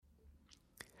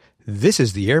This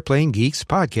is the Airplane Geeks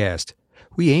podcast.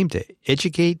 We aim to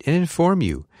educate and inform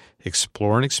you,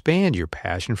 explore and expand your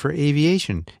passion for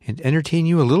aviation, and entertain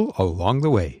you a little along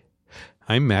the way.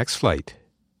 I'm Max Flight.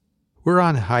 We're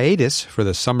on hiatus for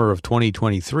the summer of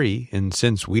 2023, and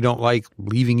since we don't like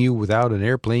leaving you without an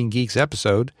Airplane Geeks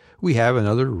episode, we have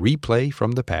another replay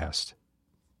from the past.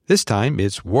 This time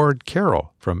it's Ward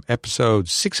Carroll from episode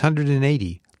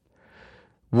 680.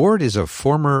 Ward is a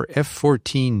former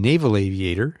F-14 naval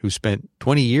aviator who spent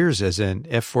 20 years as an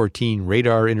F-14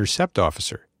 radar intercept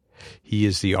officer. He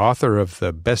is the author of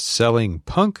the best-selling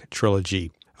Punk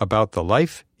trilogy about the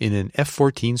life in an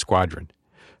F-14 squadron.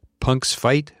 Punk's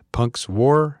Fight, Punk's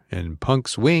War, and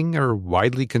Punk's Wing are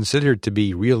widely considered to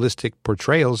be realistic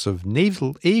portrayals of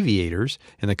naval aviators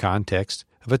in the context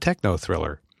of a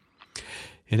techno-thriller.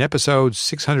 In episode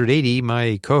 680,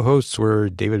 my co-hosts were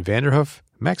David Vanderhoof,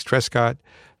 Max Trescott,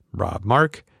 Rob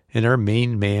Mark, and our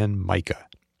main man, Micah.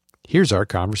 Here's our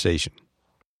conversation.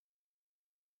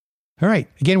 All right.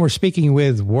 Again, we're speaking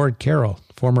with Ward Carroll,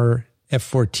 former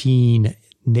F-14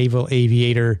 naval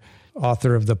aviator,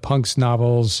 author of the Punks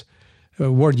novels.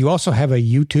 Ward, you also have a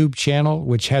YouTube channel,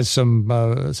 which has some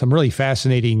really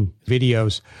fascinating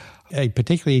videos. I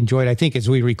particularly enjoyed, I think, as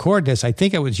we record this, I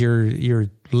think it was your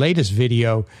latest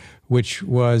video, which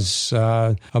was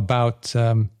about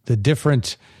the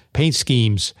different paint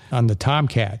schemes on the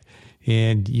Tomcat.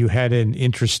 And you had an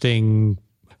interesting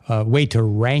way to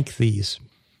rank these.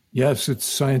 Yes, it's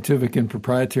scientific and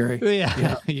proprietary.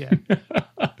 Yeah.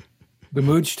 The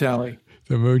Mooch Tally.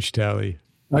 The Mooch Tally.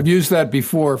 I've used that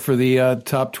before for the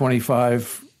top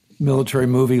 25 military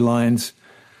movie lines.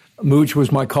 Mooch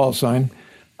was my call sign.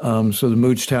 So the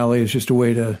Mooch Tally is just a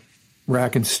way to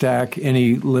rack and stack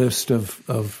any list of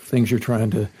things you're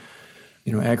trying to,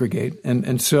 aggregate.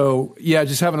 And so,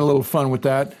 just having a little fun with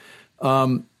that.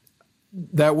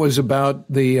 That was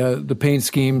about the paint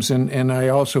schemes, and I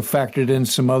also factored in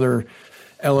some other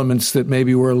elements that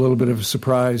maybe were a little bit of a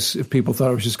surprise if people thought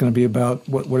it was just going to be about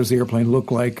what does the airplane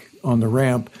look like on the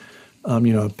ramp.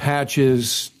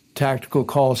 Patches, tactical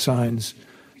call signs.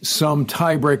 Some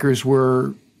tiebreakers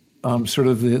were sort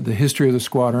of the history of the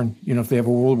squadron. If they have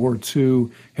a World War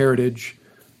II heritage,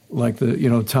 like the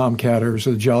Tomcatters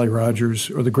or the Jolly Rogers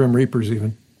or the Grim Reapers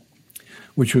even,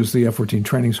 which was the F-14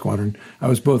 training squadron. I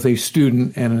was both a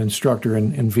student and an instructor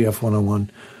in VF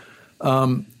 101.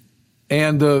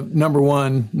 And the number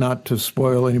one, not to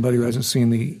spoil anybody who hasn't seen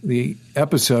the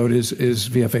episode, is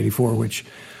VF 84, which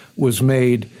was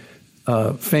made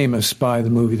famous by the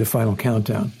movie The Final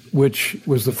Countdown, which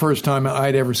was the first time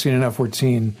I'd ever seen an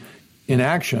F-14 in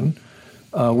action.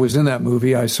 Was in that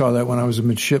movie. I saw that when I was a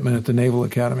midshipman at the Naval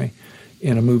Academy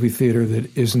in a movie theater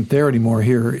that isn't there anymore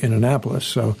here in Annapolis.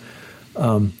 So,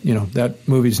 that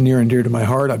movie's near and dear to my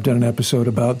heart. I've done an episode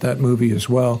about that movie as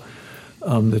well.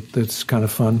 That's kind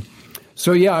of fun.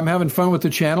 So, I'm having fun with the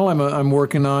channel. I'm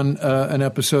working on an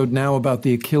episode now about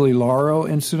the Achille Lauro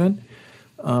incident.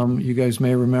 You guys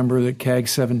may remember that CAG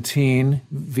 17,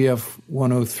 VF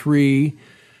 103,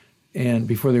 and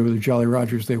before they were the Jolly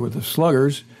Rogers, they were the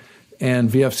Sluggers,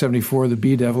 and VF 74, the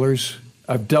Bee Devilers.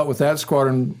 I've dealt with that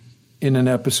squadron in an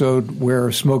episode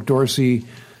where Smoke Dorsey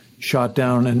shot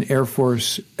down an Air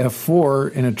Force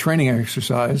F4 in a training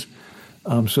exercise.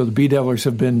 So the Bee Devilers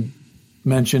have been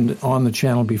mentioned on the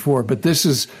channel before. But this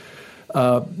is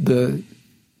the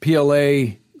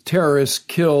PLA terrorists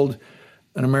killed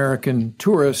an American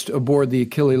tourist aboard the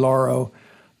Achille Lauro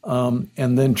and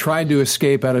then tried to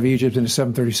escape out of Egypt in a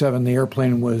 737. The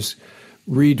airplane was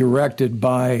redirected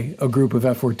by a group of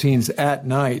F-14s at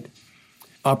night,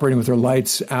 operating with their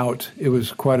lights out. It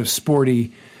was quite a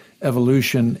sporty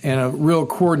evolution and a real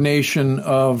coordination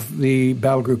of the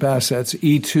battle group assets.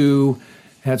 E2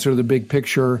 had sort of the big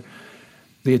picture.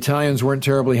 The Italians weren't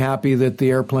terribly happy that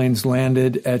the airplanes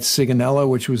landed at Sigonella,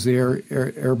 which was the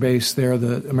air base there,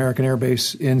 the American air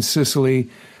base in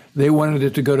Sicily. They wanted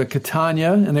it to go to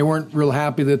Catania, and they weren't real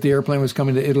happy that the airplane was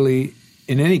coming to Italy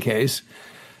in any case.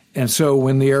 And so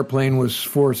when the airplane was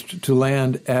forced to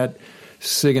land at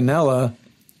Sigonella,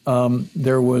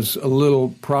 there was a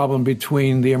little problem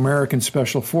between the American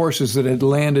Special Forces that had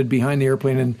landed behind the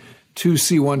airplane in two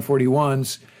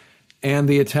C-141s and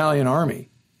the Italian Army.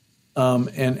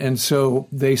 And so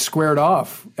they squared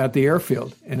off at the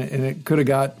airfield, and it could have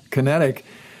got kinetic.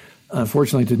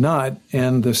 Unfortunately, it did not.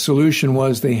 And the solution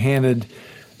was they handed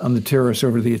the terrorists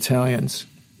over to the Italians.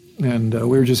 And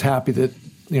we were just happy that,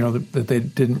 that they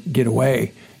didn't get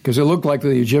away, because it looked like the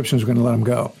Egyptians were going to let them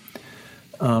go.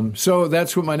 So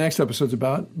that's what my next episode's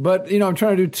about. But, I'm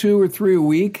trying to do 2 or 3 a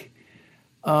week.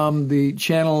 The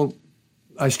channel,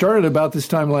 I started about this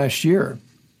time last year,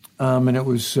 and it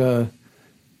was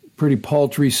pretty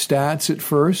paltry stats at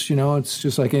first. It's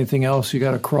just like anything else. You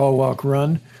got to crawl, walk,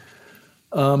 run.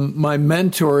 My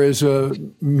mentor is a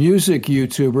music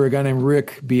YouTuber, a guy named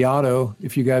Rick Beato.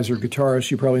 If you guys are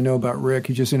guitarists, you probably know about Rick.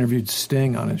 He just interviewed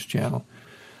Sting on his channel.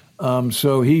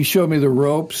 So he showed me the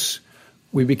ropes.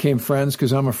 We became friends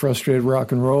because I'm a frustrated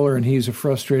rock and roller and he's a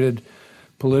frustrated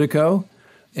Politico.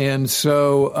 And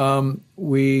so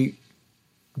we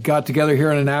got together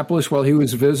here in Annapolis while he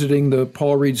was visiting the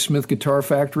Paul Reed Smith Guitar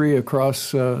Factory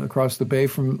across the bay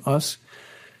from us.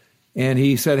 And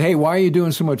he said, hey, why are you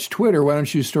doing so much Twitter? Why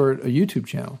don't you start a YouTube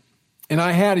channel? And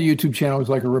I had a YouTube channel. It was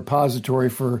like a repository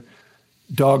for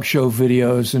dog show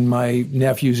videos and my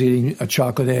nephews eating a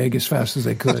chocolate egg as fast as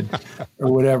they could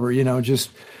or whatever,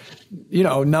 just,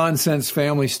 nonsense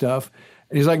family stuff.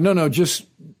 And he's like, no, just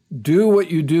do what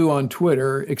you do on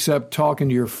Twitter except talking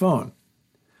to your phone.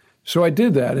 So I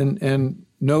did that, and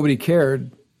nobody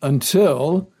cared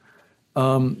until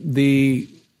the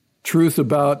truth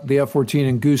about the F-14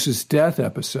 and Goose's death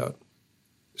episode.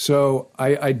 So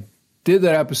I did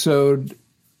that episode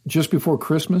just before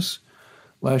Christmas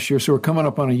last year, so we're coming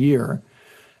up on a year,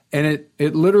 and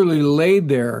it literally laid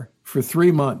there for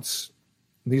 3 months.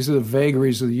 These are the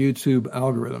vagaries of the YouTube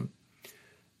algorithm.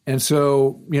 And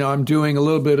so, I'm doing a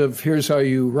little bit of here's how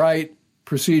you write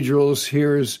procedurals,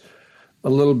 here's a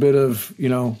little bit of,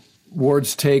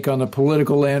 Ward's take on the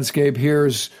political landscape.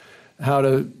 Here's how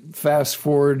to fast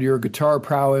forward your guitar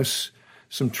prowess,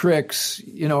 some tricks,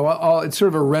 it's sort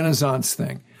of a Renaissance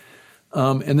thing.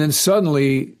 And then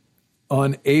suddenly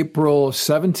on April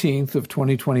 17th of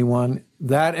 2021,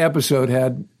 that episode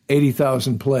had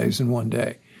 80,000 plays in one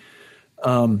day.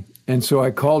 And so I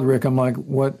called Rick. I'm like,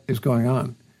 what is going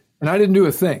on? And I didn't do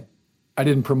a thing. I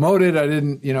didn't promote it. I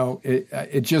didn't,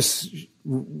 it just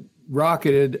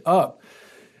rocketed up.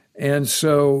 And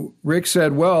so Rick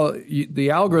said, well, the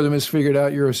algorithm has figured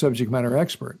out you're a subject matter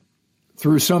expert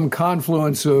through some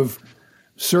confluence of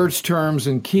search terms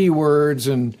and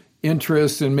keywords and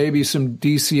interest and maybe some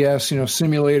DCS,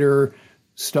 simulator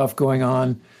stuff going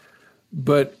on.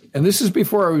 And this is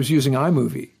before I was using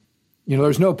iMovie.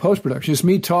 There's no post-production. It's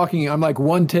me talking. I'm like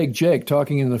one take Jake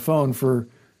talking in the phone for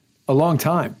a long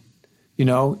time,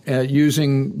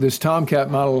 using this Tomcat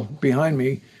model behind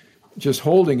me, just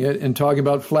holding it and talking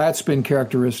about flat spin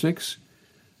characteristics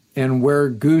and where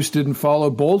Goose didn't follow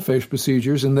boldface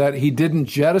procedures and that he didn't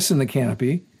jettison the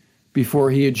canopy before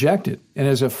he ejected. And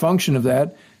as a function of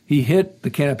that, he hit the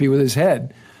canopy with his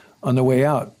head on the way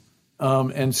out.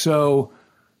 And so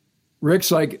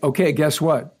Rick's like, okay, guess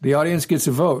what? The audience gets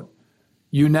a vote.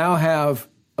 You now have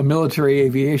a military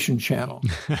aviation channel.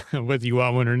 Whether you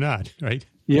want one or not, right?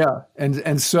 Yeah.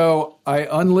 And so I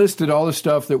unlisted all the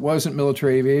stuff that wasn't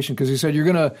military aviation because he said, you're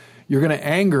gonna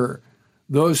anger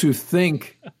those who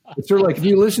think it's sort of like if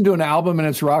you listen to an album and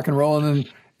it's rock and roll and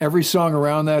then every song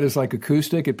around that is like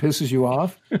acoustic, it pisses you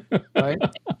off, right?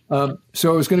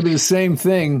 So it was going to be the same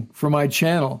thing for my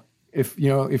channel. If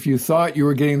you thought you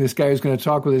were getting this guy who's going to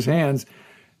talk with his hands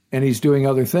and he's doing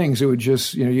other things, it would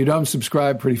just, you'd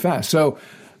unsubscribe pretty fast. So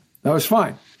that was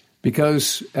fine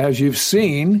because as you've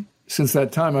seen, since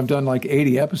that time, I've done like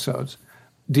 80 episodes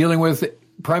dealing with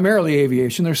primarily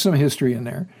aviation. There's some history in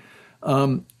there.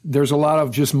 There's a lot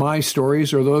of just my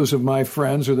stories or those of my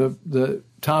friends or the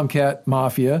Tomcat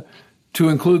Mafia, to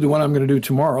include the one I'm going to do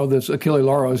tomorrow. That's Achille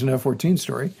Laro's an F-14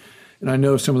 story. And I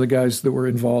know some of the guys that were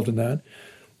involved in that.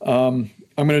 I'm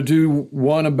going to do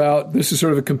one about, this is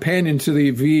sort of a companion to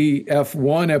the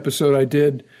VF1 episode I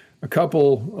did a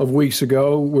couple of weeks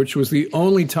ago, which was the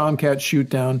only Tomcat shoot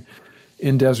down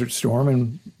in Desert Storm.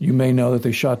 And you may know that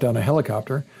they shot down a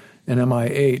helicopter, an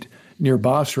Mi-8, near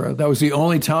Basra. That was the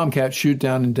only Tomcat shoot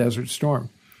down in Desert Storm.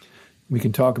 We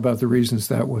can talk about the reasons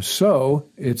that was so.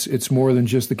 It's more than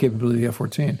just the capability of the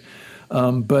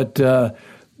F-14. But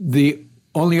the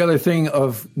only other thing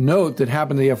of note that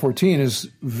happened to the F-14 is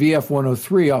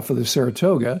VF-103 off of the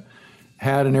Saratoga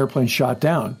had an airplane shot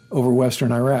down over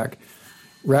western Iraq.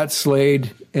 Rat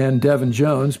Slade and Devin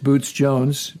Jones, Boots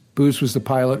Jones, Boots was the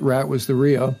pilot, Rat was the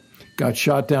Rio, got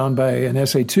shot down by an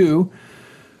SA-2.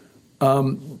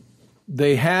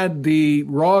 They had the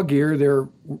raw gear, their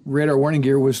radar warning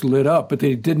gear was lit up, but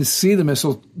they didn't see the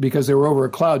missile because they were over a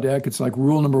cloud deck. It's like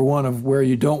rule number one of where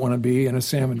you don't want to be in a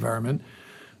SAM environment.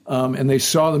 And they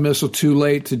saw the missile too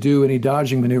late to do any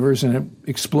dodging maneuvers, and it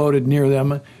exploded near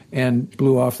them and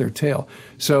blew off their tail.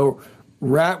 So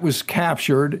Rat was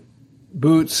captured.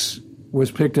 Boots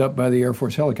was picked up by the Air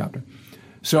Force helicopter.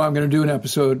 So I'm going to do an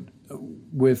episode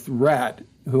with Rat,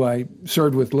 who I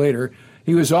served with later.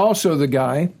 He was also the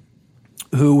guy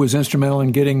who was instrumental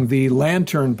in getting the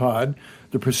Lantern pod,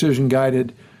 the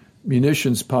precision-guided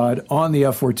munitions pod on the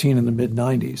F-14 in the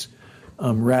mid-'90s.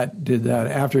 Rat did that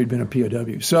after he'd been a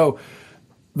POW. So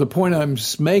the point I'm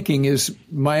making is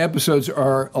my episodes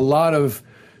are a lot of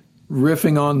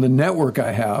riffing on the network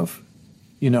I have,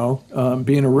 being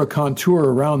a raconteur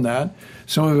around that.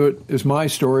 Some of it is my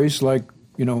stories, like,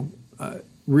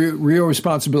 real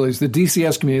responsibilities. The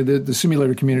DCS community, the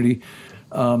simulator community,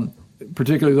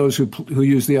 particularly those who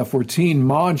use the F-14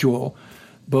 module,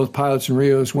 both pilots and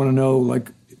Rios want to know, like,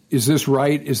 is this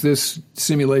right? Is this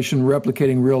simulation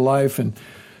replicating real life? And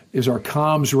is our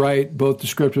comms right, both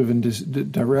descriptive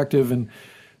and directive? And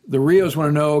the Rios want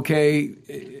to know, okay,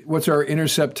 what's our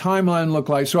intercept timeline look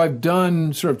like? So I've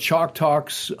done sort of chalk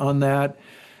talks on that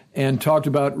and talked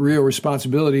about Rio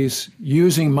responsibilities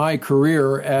using my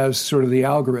career as sort of the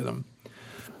algorithm.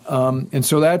 And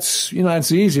so that's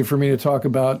easy for me to talk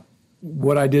about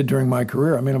what I did during my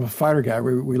career. I mean, I'm a fighter guy.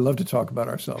 We love to talk about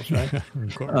ourselves, right?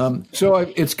 Of course. So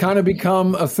it's kind of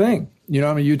become a thing.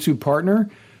 I'm a YouTube partner.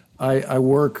 I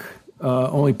work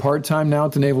only part-time now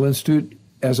at the Naval Institute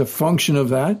as a function of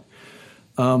that.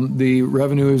 The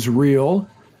revenue is real,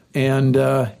 and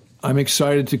I'm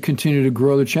excited to continue to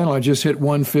grow the channel. I just hit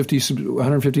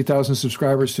 150,000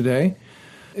 subscribers today,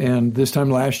 and this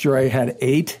time last year I had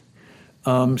 8.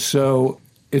 So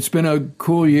it's been a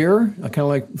cool year. I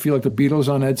kind of feel like the Beatles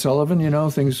on Ed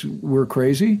Sullivan, things were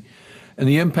crazy. And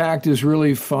the impact is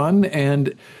really fun,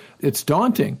 and it's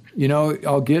daunting.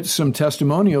 I'll get some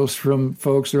testimonials from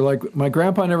folks. They're like, my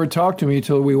grandpa never talked to me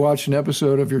till we watched an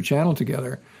episode of your channel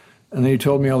together. And then he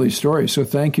told me all these stories. So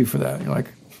thank you for that. You're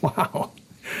like, wow.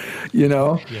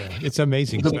 Yeah, it's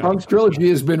amazing. The Punks trilogy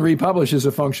has been republished as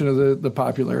a function of the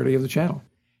popularity of the channel.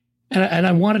 And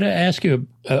I wanted to ask you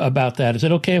about that. Is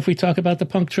it okay if we talk about the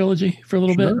Punk trilogy for a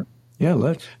little bit? Yeah,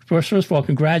 let's. First of all,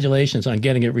 congratulations on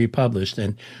getting it republished.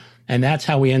 And that's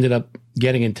how we ended up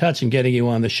getting in touch and getting you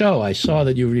on the show. I saw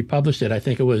that you republished it. I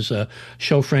think it was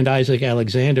show friend Isaac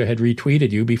Alexander had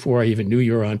retweeted you before I even knew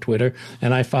you were on Twitter.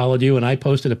 And I followed you and I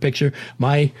posted a picture.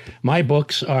 My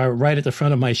books are right at the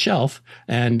front of my shelf.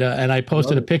 And I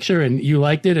posted a picture and you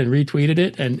liked it and retweeted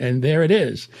it. And there it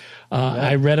is.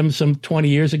 I read them some 20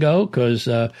 years ago because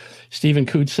Stephen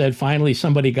Koontz said, finally,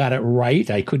 somebody got it right.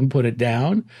 I couldn't put it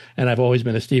down. And I've always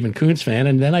been a Stephen Koontz fan.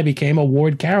 And then I became a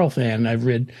Ward Carroll fan. And I've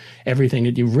read everything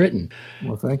that you've written.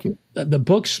 Well, thank you. The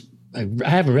books, I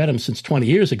haven't read them since 20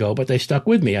 years ago, but they stuck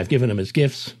with me. I've given them as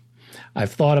gifts.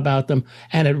 I've thought about them.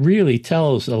 And it really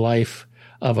tells the life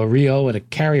of a Rio and a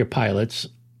carrier pilots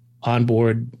on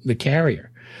board the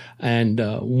carrier. And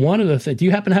one of the things, do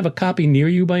you happen to have a copy near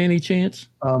you by any chance?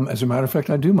 As a matter of fact,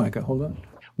 I do, Micah. Hold on.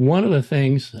 One of the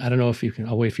things, I don't know if you can,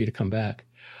 I'll wait for you to come back.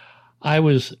 I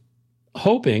was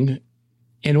hoping,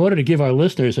 in order to give our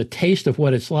listeners a taste of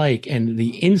what it's like and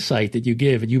the insight that you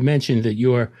give, and you mentioned that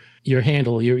your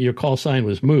handle, your call sign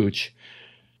was Mooch.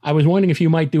 I was wondering if you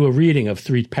might do a reading of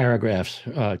 3 paragraphs,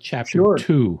 chapter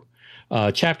 2.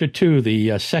 Chapter 2,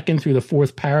 the second through the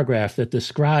 4th paragraph that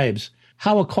describes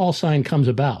how a call sign comes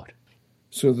about.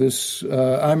 So this,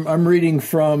 I'm reading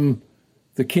from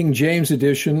the King James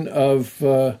edition of,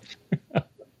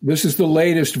 this is the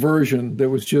latest version that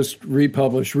was just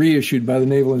reissued by the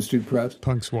Naval Institute Press.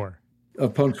 Punk's War.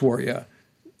 Punk's War, yeah.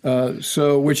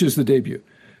 Which is the debut.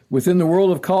 Within the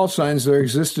world of call signs, there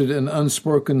existed an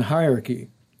unspoken hierarchy.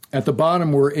 At the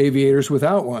bottom were aviators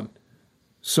without one.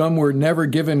 Some were never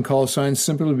given call signs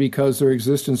simply because their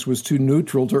existence was too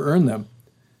neutral to earn them.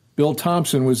 Bill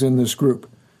Thompson was in this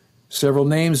group. Several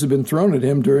names had been thrown at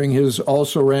him during his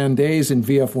also-ran days in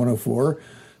VF 104,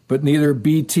 but neither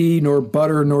BT nor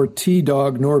Butter nor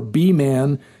T-Dog nor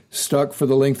B-Man stuck for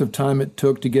the length of time it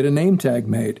took to get a name tag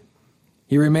made.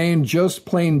 He remained just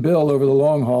plain Bill over the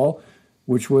long haul,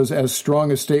 which was as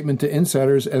strong a statement to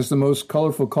insiders as the most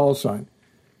colorful call sign.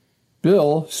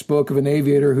 Bill spoke of an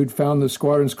aviator who'd found the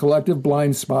squadron's collective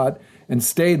blind spot and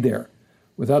stayed there,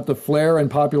 without the flair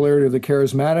and popularity of the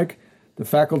charismatic, the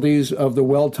faculties of the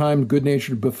well-timed,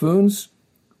 good-natured buffoons,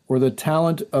 or the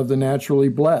talent of the naturally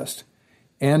blessed,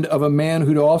 and of a man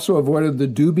who'd also avoided the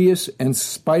dubious and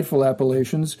spiteful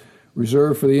appellations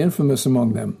reserved for the infamous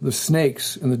among them, the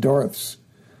Snakes and the Darths.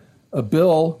 A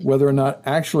Bill, whether or not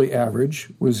actually average,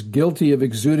 was guilty of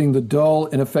exuding the dull,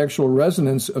 ineffectual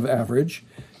resonance of average,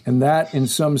 and that, in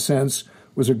some sense,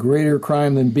 was a greater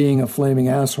crime than being a flaming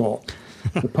asshole.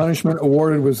 The punishment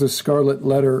awarded was the scarlet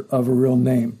letter of a real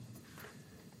name.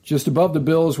 Just above the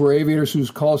Bills were aviators whose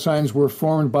call signs were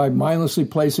formed by mindlessly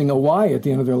placing a Y at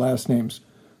the end of their last names,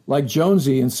 like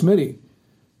Jonesy and Smitty.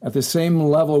 At the same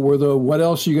level were the what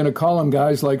else are you going to call them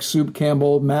guys like Soup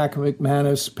Campbell, Mac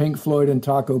McManus, Pink Floyd, and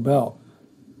Taco Bell.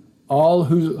 All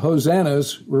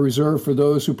hosannas were reserved for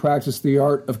those who practiced the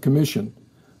art of commission,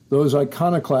 those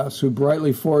iconoclasts who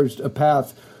brightly forged a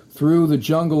path through the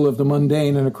jungle of the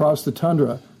mundane and across the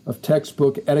tundra of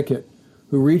textbook etiquette,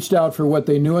 who reached out for what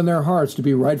they knew in their hearts to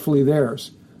be rightfully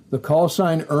theirs, the call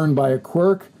sign earned by a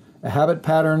quirk, a habit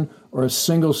pattern, or a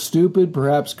single stupid,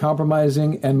 perhaps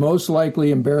compromising, and most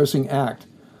likely embarrassing act,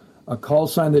 a call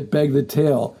sign that begged the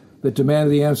tale, that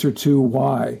demanded the answer to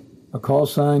why, a call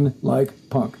sign like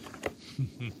punk.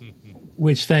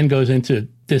 Which then goes into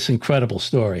this incredible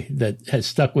story that has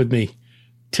stuck with me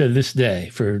to this day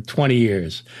for 20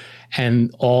 years.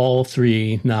 And all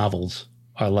 3 novels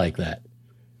are like that.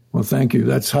 Well, thank you.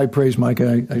 That's high praise, Mike.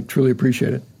 I truly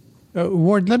appreciate it.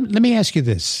 Ward, let me ask you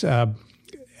this.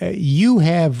 You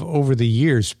have, over the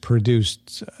years,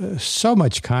 produced so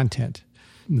much content.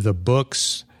 The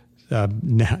books,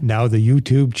 now the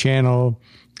YouTube channel,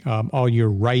 all your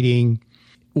writing.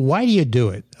 Why do you do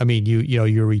it? I mean,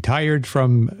 you're retired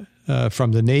from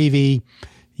the Navy.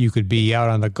 You could be out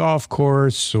on the golf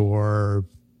course or,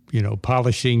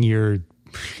 polishing your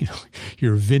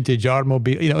vintage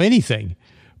automobile, anything.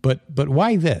 But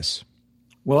why this?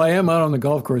 Well, I am out on the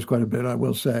golf course quite a bit, I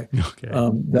will say. Okay.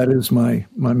 That is my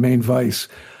main vice.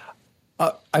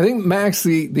 I think, Max,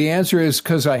 the answer is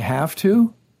because I have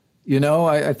to.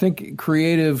 I think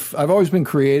creative, I've always been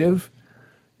creative.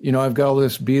 I've got all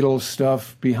this Beatles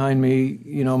stuff behind me.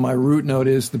 My root note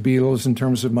is the Beatles in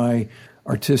terms of my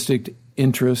artistic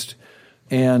interest.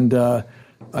 And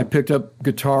I picked up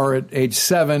guitar at age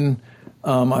 7.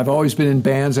 I've always been in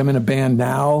bands. I'm in a band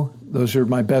now. Those are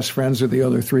my best friends, are the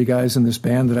other 3 guys in this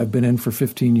band that I've been in for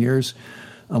 15 years.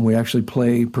 We actually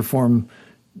perform,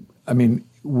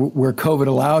 where COVID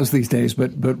allows these days,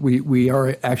 but we are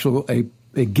a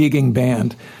gigging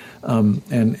band.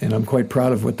 And I'm quite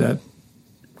proud of what that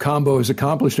combo has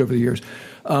accomplished over the years.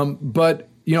 But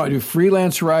I do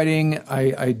freelance writing.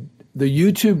 The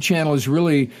YouTube channel is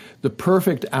really the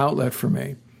perfect outlet for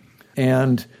me.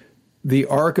 And the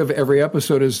arc of every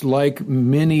episode is like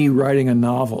mini writing a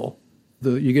novel.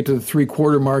 You get to the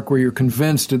 3/4 mark where you're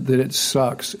convinced that it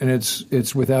sucks and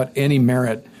it's without any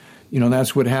merit.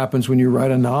 That's what happens when you write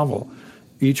a novel.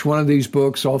 Each one of these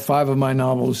books, all 5 of my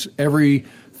novels, every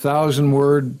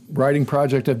 1,000-word writing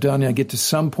project I've done, I get to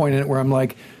some point in it where I'm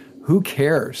like, who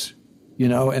cares?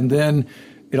 And then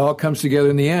it all comes together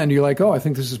in the end. You're like, oh, I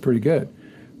think this is pretty good,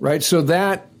 right? So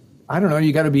that, I don't know,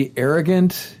 you got to be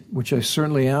arrogant, which I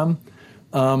certainly am,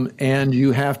 and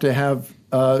you have to have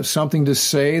something to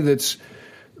say that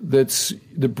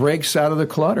breaks out of the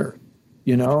clutter,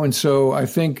 And so I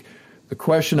think the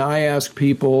question I ask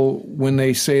people when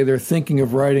they say they're thinking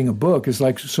of writing a book is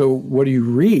like, so what do you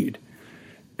read?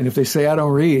 And if they say, I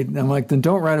don't read, I'm like, then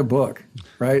don't write a book,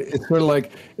 right? It's sort of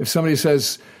like if somebody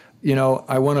says,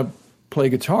 I want to play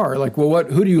guitar, like, well,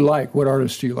 who do you like? What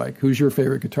artist do you like? Who's your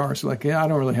favorite guitarist? Like, yeah, I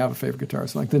don't really have a favorite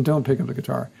guitarist. Like, then don't pick up the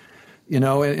guitar,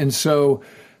 And so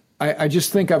I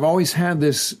just think I've always had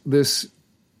this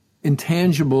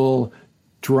intangible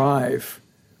drive,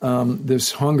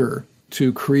 this hunger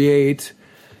to create.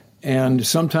 And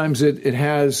sometimes it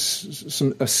has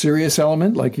a serious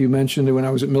element, like you mentioned. When I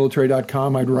was at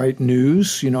military.com, I'd write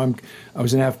news. I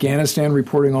was in Afghanistan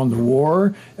reporting on the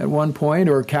war at one point,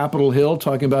 or Capitol Hill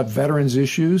talking about veterans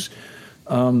issues.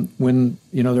 When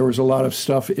there was a lot of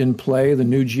stuff in play, the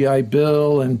new GI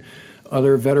Bill and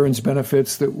other veterans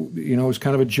benefits that was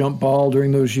kind of a jump ball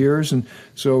during those years. And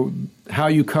so how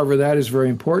you cover that is very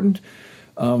important.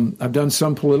 I've done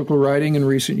some political writing in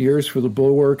recent years for the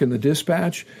Bulwark and the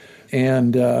Dispatch.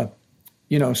 And,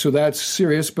 so that's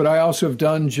serious. But I also have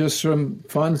done just some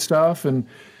fun stuff and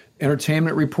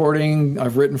entertainment reporting.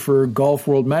 I've written for Golf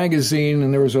World Magazine,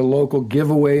 and there was a local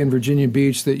giveaway in Virginia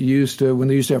Beach that when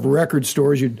they used to have record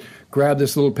stores, you'd grab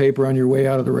this little paper on your way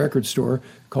out of the record store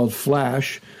called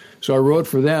Flash. So I wrote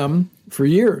for them for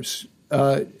years.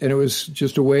 And it was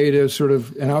just a way to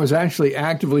and I was actually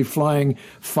actively flying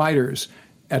fighters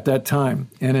at that time.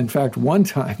 And in fact, one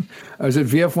time I was at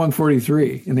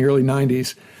VF-143 in the early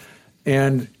 90s,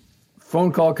 and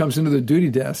phone call comes into the duty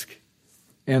desk,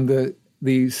 and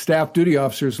the staff duty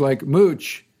officer's like,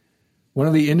 Mooch, one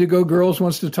of the Indigo girls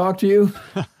wants to talk to you.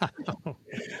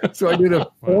 So I did a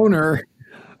phoner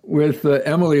with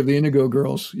Emily of the Indigo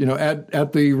Girls,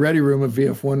 at the ready room of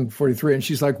VF-143. And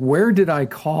she's like, where did I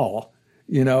call?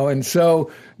 And so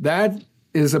that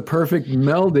is a perfect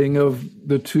melding of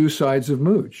the two sides of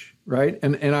Mooch, right?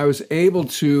 And I was able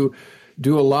to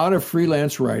do a lot of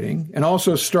freelance writing and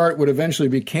also start what eventually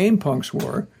became Punk's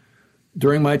War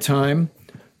during my time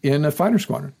in a fighter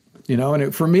squadron,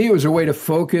 And for me, it was a way to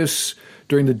focus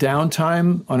during the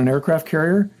downtime on an aircraft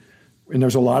carrier. And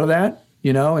there's a lot of that.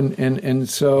 and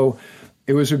so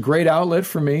it was a great outlet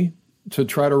for me to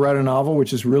try to write a novel,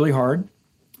 which is really hard.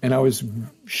 And I was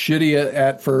shitty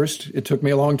at first. It took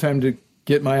me a long time to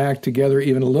get my act together,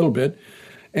 even a little bit.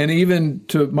 And even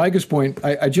to Micah's point,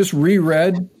 I just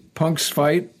reread Punk's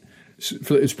fight.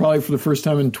 It's probably for the first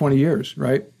time in 20 years,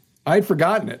 right? I'd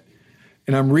forgotten it.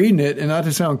 And I'm reading it, and not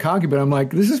to sound cocky, but I'm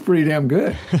like, this is pretty damn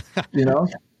good.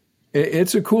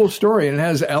 It's a cool story, and it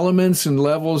has elements and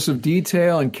levels of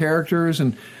detail and characters.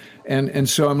 And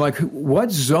so I'm like,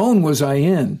 what zone was I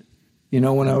in?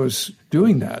 When I was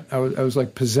doing that, I was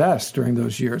like possessed during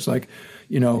those years. Like,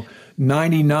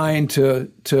 99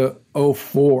 to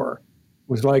 04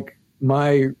 was like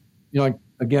my, like,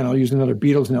 again, I'll use another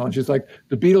Beatles analogy. It's like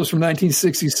the Beatles from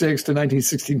 1966 to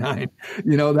 1969.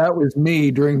 That was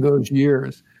me during those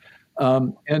years.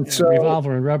 So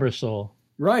Revolver and Rubber Soul.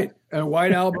 Right. And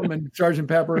White Album and Sgt.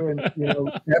 Pepper and,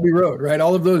 Abbey Road, right?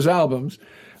 All of those albums.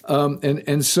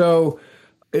 And so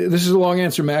this is a long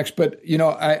answer, Max, but,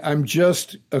 I'm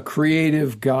just a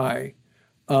creative guy.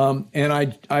 And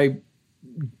I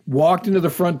walked into the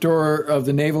front door of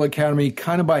the Naval Academy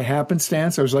kind of by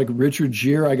happenstance. I was like Richard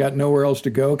Gere. I got nowhere else to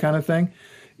go kind of thing.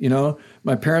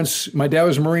 My dad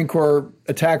was a Marine Corps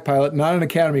attack pilot, not an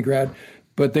academy grad,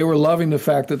 but they were loving the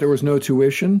fact that there was no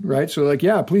tuition, right? So like,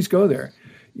 yeah, please go there,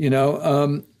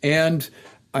 and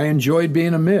I enjoyed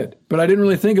being a mid, but I didn't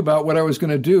really think about what I was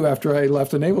going to do after I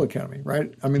left the Naval Academy,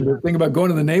 right? I mean, the thing about going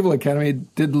to the Naval Academy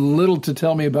did little to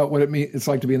tell me about what it's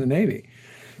like to be in the Navy,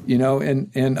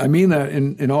 and I mean that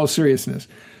in all seriousness.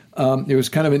 It was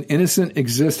kind of an innocent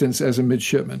existence as a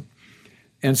midshipman.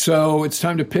 And so it's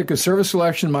time to pick a service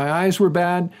selection. My eyes were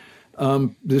bad.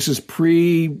 This is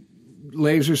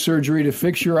pre-laser surgery to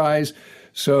fix your eyes.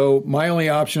 So my only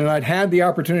option, and I'd had the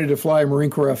opportunity to fly a Marine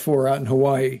Corps F4 out in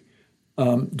Hawaii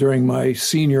during my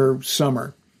senior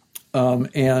summer,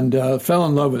 and fell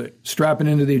in love with it, strapping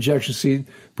into the ejection seat,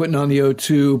 putting on the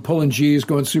O2, pulling G's,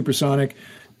 going supersonic,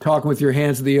 talking with your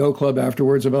hands at the O Club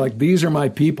afterwards about like, these are my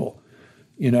people,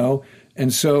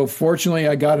 And so fortunately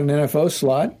I got an NFO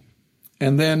slot,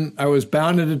 and then I was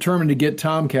bound and determined to get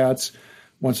Tomcats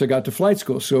once I got to flight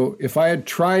school. So if I had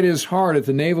tried as hard at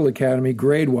the Naval Academy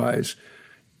grade-wise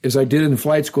as I did in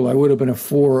flight school, I would have been a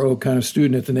 4.0 kind of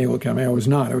student at the Naval Academy. I was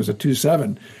not. I was a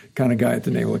 2.7 kind of guy at the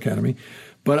Naval Academy.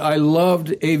 But I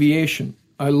loved aviation.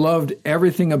 I loved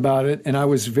everything about it, and I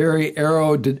was very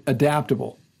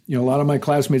aero-adaptable. A lot of my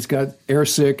classmates got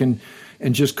airsick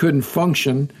and just couldn't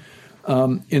function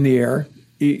in the air.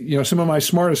 Some of my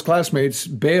smartest classmates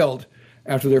bailed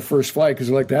after their first flight because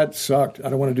they're like, that sucked. I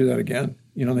don't want to do that again.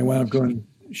 They wound up going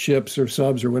ships or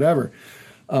subs or whatever.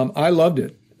 I loved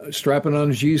it. Strapping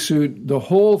on a G suit, the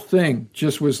whole thing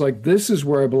just was like, this is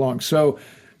where I belong. So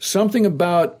something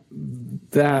about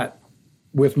that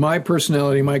with my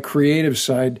personality, my creative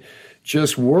side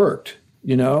just worked,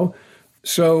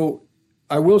 So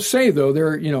I will say, though, there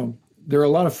are a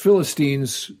lot of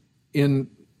Philistines in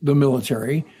the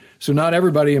military. So not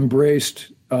everybody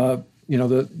embraced, the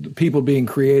people being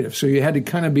creative. So you had to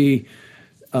kind of be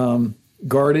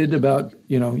guarded about,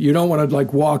 you don't want to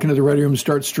like walk into the ready room and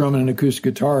start strumming an acoustic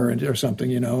guitar or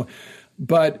something,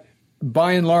 But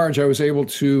by and large, I was able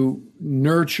to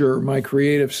nurture my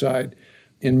creative side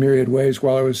in myriad ways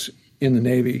while I was in the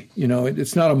Navy.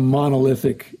 It's not a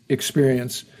monolithic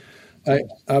experience. I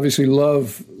obviously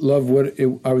love what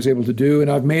I was able to do, and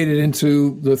I've made it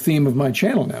into the theme of my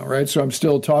channel now, right? So I'm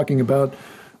still talking about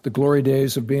the glory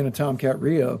days of being a Tomcat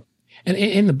Rio. And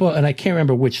in the book, and I can't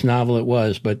remember which novel it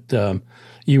was, but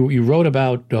you wrote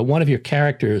about one of your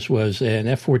characters was an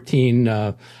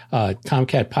F-14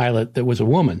 Tomcat pilot that was a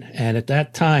woman. And at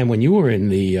that time, when you were in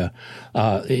the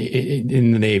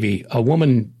Navy, a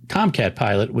woman Tomcat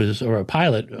pilot or a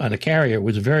pilot on a carrier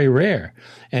was very rare.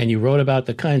 And you wrote about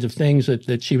the kinds of things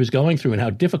that she was going through and how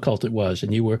difficult it was.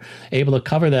 And you were able to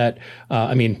cover that.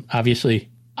 Obviously,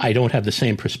 I don't have the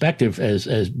same perspective as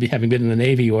having been in the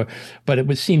Navy, but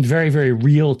it seemed very, very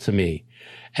real to me.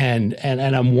 And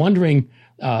I'm wondering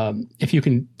if you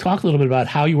can talk a little bit about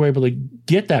how you were able to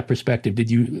get that perspective. Did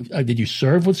you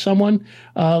serve with someone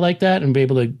like that and be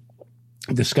able to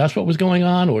discuss what was going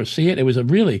on or see it? It was a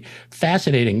really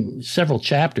fascinating several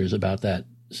chapters about that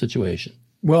situation.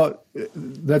 Well,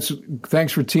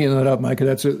 thanks for teeing that up, Micah.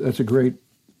 That's a great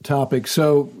topic.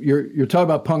 So you're talking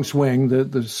about Punk's Wing,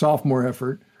 the sophomore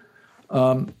effort.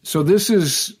 So this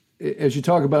is, as you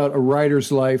talk about a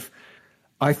writer's life,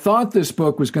 I thought this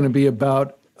book was going to be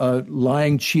about a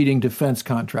lying, cheating defense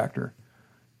contractor.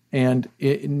 And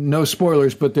no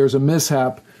spoilers, but there's a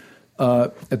mishap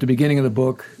at the beginning of the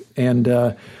book,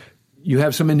 and you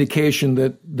have some indication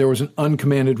that there was an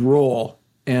uncommanded role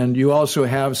And you also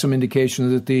have some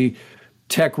indication that the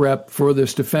tech rep for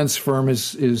this defense firm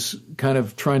is kind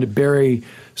of trying to bury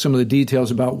some of the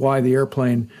details about why the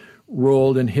airplane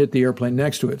rolled and hit the airplane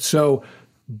next to it. So,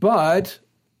 but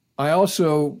I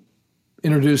also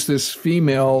introduced this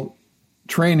female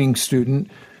training student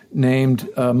named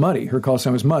Muddy. Her call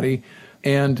sign was Muddy.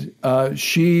 And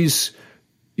she's,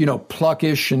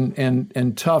 pluckish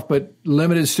and tough, but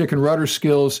limited stick and rudder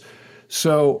skills.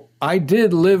 So I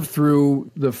did live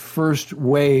through the first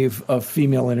wave of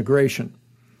female integration.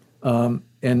 And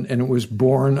it was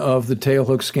born of the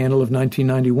tailhook scandal of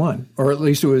 1991, or at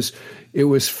least it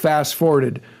was fast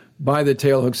forwarded by the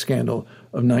tailhook scandal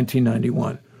of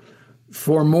 1991.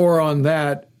 For more on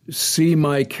that, see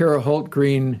my Kara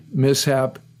Hultgreen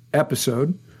mishap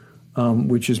episode,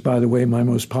 which is, by the way, my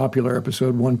most popular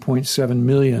episode, 1.7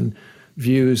 million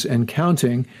views and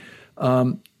counting.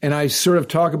 And I sort of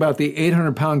talk about the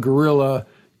 800-pound gorilla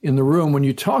in the room when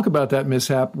you talk about that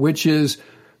mishap, which is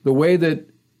the way that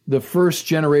the first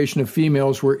generation of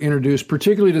females were introduced,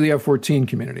 particularly to the F-14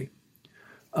 community,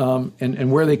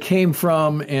 and where they came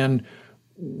from and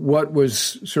what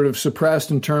was sort of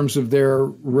suppressed in terms of their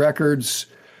records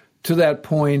to that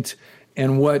point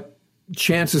and what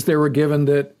chances they were given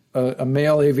that a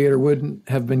male aviator wouldn't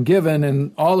have been given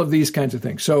and all of these kinds of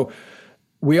things. So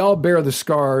we all bear the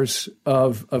scars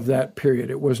of that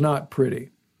period. It was not pretty.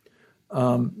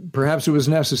 Perhaps it was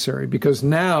necessary because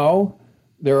now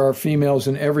there are females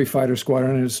in every fighter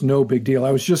squadron and it's no big deal.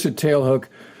 I was just at Tailhook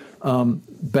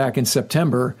back in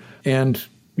September and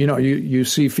you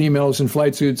see females in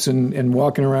flight suits and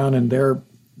walking around, and they're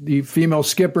the female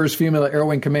skippers, female air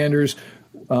wing commanders.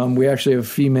 We actually have a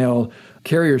female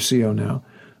carrier CO now,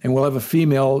 and we'll have a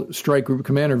female strike group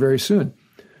commander very soon.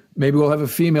 Maybe we'll have a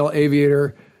female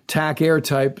aviator TAC air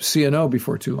type CNO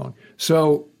before too long.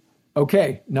 So,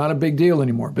 okay, not a big deal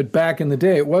anymore. But back in the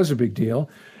day, it was a big deal,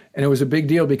 and it was a big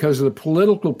deal because of the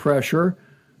political pressure,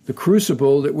 the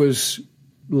crucible that was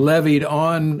levied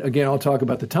on, again, I'll talk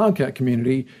about the Tomcat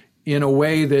community, in a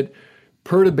way that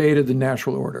perturbated the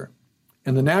natural order.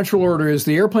 And the natural order is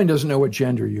the airplane doesn't know what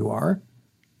gender you are.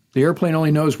 The airplane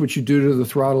only knows what you do to the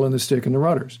throttle and the stick and the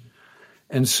rudders.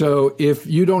 And so if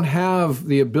you don't have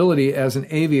the ability as an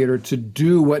aviator to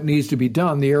do what needs to be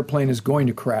done, the airplane is going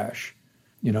to crash,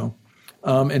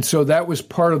 And so that was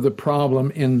part of the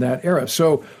problem in that era.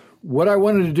 So what I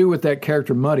wanted to do with that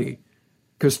character, Muddy,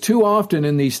 because too often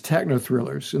in these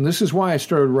techno-thrillers, and this is why I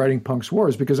started writing Punk's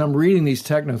Wars, because I'm reading these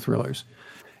techno-thrillers,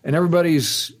 and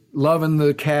everybody's loving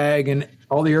the CAG, and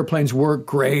all the airplanes work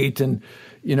great, and,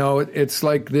 it's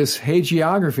like this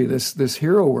hagiography, this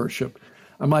hero worship.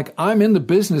 I'm like, I'm in the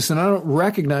business, and I don't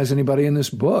recognize anybody in this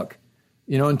book.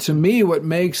 And to me, what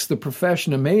makes the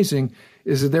profession amazing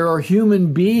is that there are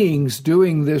human beings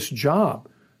doing this job,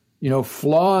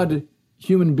 flawed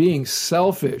human beings,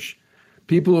 selfish,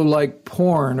 people who like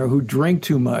porn or who drink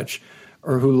too much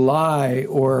or who lie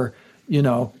or,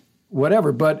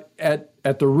 whatever. But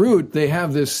at the root, they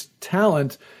have this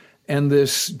talent and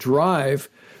this drive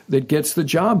that gets the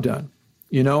job done,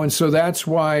 And so that's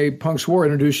why Punk's War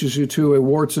introduces you to a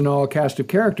warts and all cast of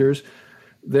characters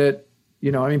that,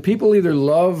 people either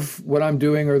love what I'm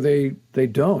doing or they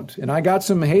don't. And I got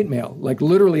some hate mail, like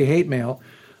literally hate mail,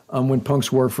 when Punk's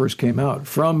War first came out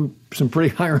from some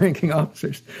pretty high-ranking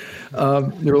officers.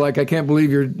 They were like, I can't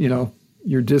believe you're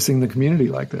dissing the community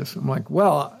like this. I'm like,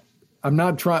 well, I'm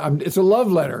not trying. It's a love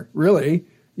letter, really.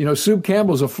 Sue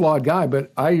Campbell's a flawed guy,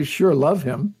 but I sure love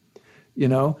him,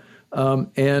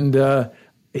 and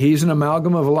he's an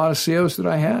amalgam of a lot of COs that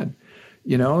I had,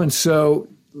 and so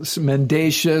some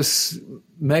mendacious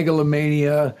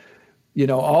megalomania,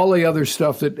 all the other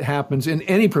stuff that happens in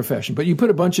any profession. But you put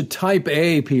a bunch of type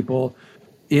A people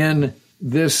in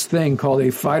this thing called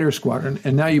a fighter squadron,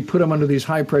 and now you put them under these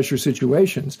high-pressure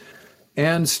situations,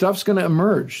 and stuff's going to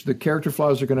emerge. The character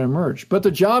flaws are going to emerge. But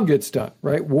the job gets done,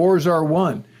 right? Wars are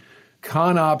won.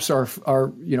 Con ops are or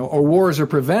wars are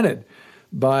prevented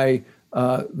by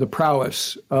the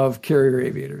prowess of carrier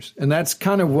aviators. And that's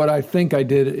kind of what I think I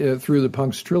did through the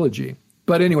Punks trilogy.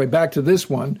 But anyway, back to this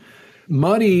one.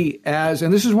 Muddy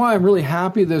and this is why I'm really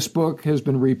happy this book has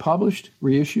been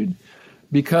reissued,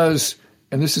 because,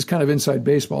 and this is kind of inside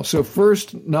baseball. So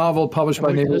first novel published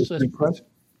by Neighborhood Press.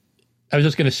 I was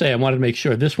just going to say, I wanted to make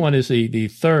sure. This one is the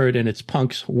third, and it's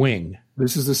Punk's Wing.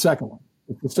 This is the second one.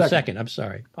 It's the second. I'm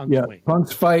sorry. Punk's Wing.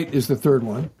 Punk's Fight is the third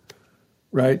one,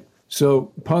 right?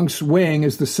 So Punk's Wing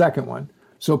is the second one.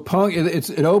 So Punk,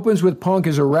 it opens with Punk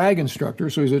as a RAG instructor,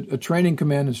 so he's a training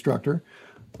command instructor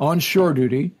on shore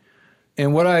duty.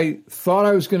 And what I thought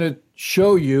I was going to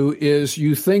show you is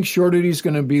you think shore duty is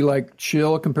going to be like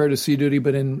chill compared to sea duty,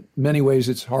 but in many ways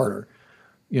it's harder,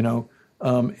 you know.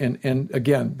 And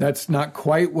again, that's not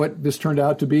quite what this turned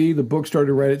out to be. The book started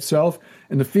to write itself,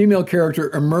 and the female character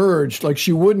emerged like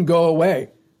she wouldn't go away.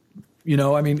 You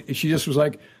know, I mean, she just was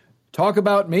like, talk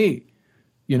about me,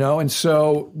 you know. And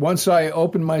so once I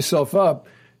opened myself up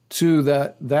to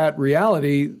that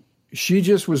reality, she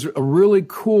just was a really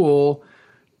cool.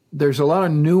 There's a lot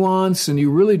of nuance, and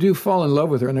you really do fall in love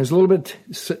with her. And there's a little bit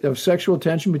of sexual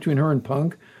tension between her and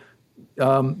Punk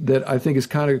that I think is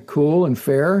kind of cool and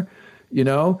fair, you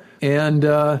know. And,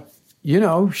 you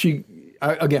know,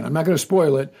 again, I'm not going to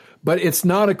spoil it, but it's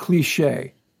not a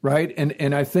cliche, right?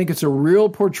 And I think it's a real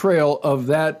portrayal of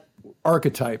that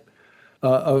archetype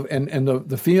and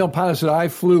the female pilots that I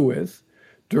flew with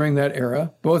during that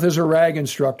era, both as a RAG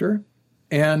instructor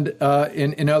and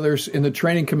in others in the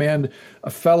training command, a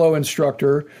fellow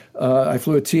instructor. I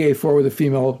flew a TA-4 with a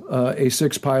female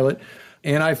A-6 pilot,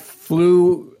 and I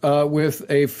flew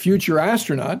with a future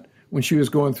astronaut when she was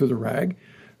going through the RAG,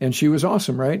 and she was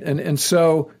awesome, right? And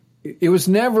so it was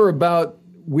never about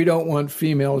we don't want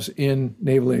females in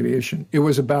naval aviation. It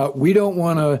was about we don't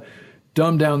want to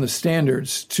dumb down the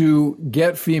standards to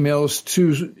get females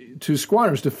to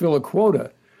squadrons to fill a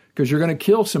quota, because you're going to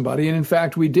kill somebody. And in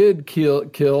fact, we did kill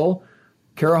Carol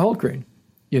Hultgreen,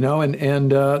 you know,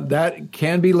 and that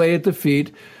can be laid at the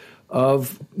feet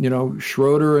of, you know,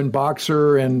 Schroeder and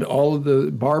Boxer and all of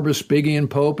the Barbas, Biggie and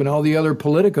Pope and all the other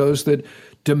politicos that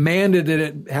demanded that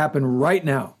it happen right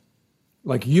now.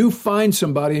 Like, you find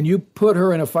somebody and you put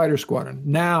her in a fighter squadron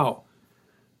now,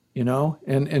 you know,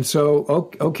 and so,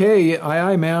 okay,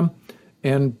 aye, ma'am.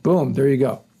 And boom, there you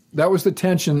go. That was the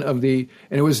tension of and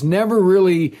it was never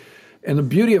really, and the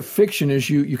beauty of fiction is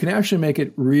you can actually make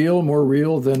it real, more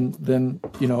real than,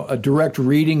 you know, a direct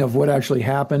reading of what actually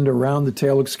happened around the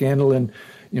Tailhook scandal and,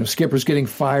 you know, skippers getting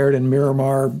fired and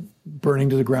Miramar burning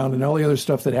to the ground and all the other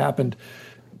stuff that happened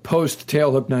post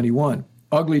Tailhook 91.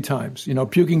 Ugly times. You know,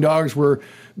 puking dogs were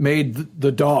made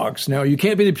the dogs. Now, you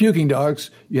can't be the puking dogs.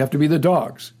 You have to be the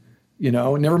dogs. You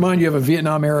know, never mind you have a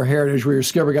Vietnam-era heritage where your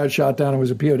skipper got shot down and was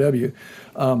a POW.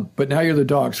 But now you're the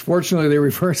dogs. Fortunately, they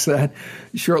reversed that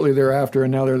shortly thereafter,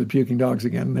 and now they're the puking dogs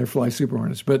again, and they fly Super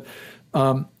Hornets. But,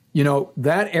 you know,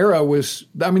 that era was,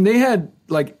 I mean, they had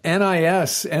like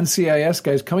NCIS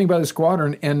guys coming by the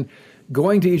squadron and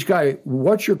going to each guy,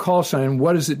 what's your call sign?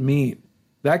 What does it mean?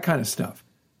 That kind of stuff,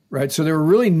 right? So they were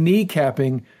really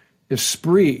kneecapping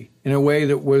esprit in a way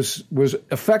that was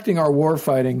affecting our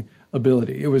warfighting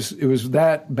ability. It was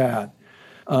that bad.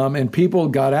 And people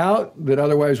got out that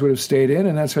otherwise would have stayed in,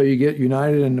 and that's how you get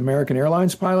United and American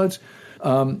Airlines pilots,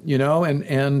 you know,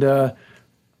 and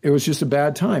it was just a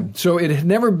bad time. So it had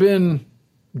never been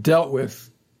dealt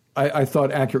with, I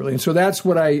thought, accurately. And so that's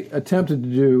what I attempted to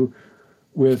do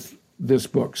with this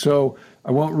book. So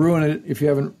I won't ruin it if you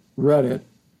haven't read it,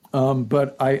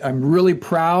 but I'm really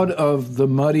proud of the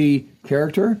Muddy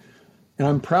character, and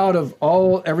I'm proud of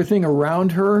everything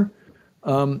around her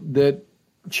that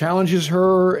challenges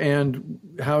her and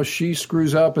how she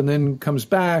screws up and then comes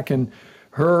back, and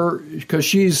her, because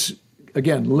she's,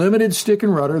 again, limited stick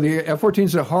and rudder. The F-14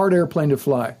 is a hard airplane to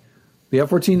fly. The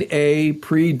F-14A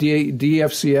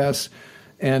pre-DFCS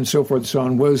and so forth and so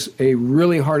on was a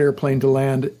really hard airplane to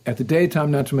land at the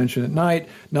daytime, not to mention at night,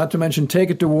 not to mention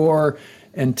take it to war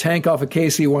and tank off a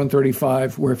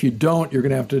KC-135, where if you don't, you're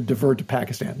going to have to divert to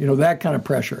Pakistan. You know, that kind of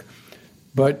pressure.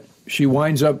 But she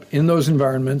winds up in those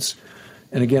environments.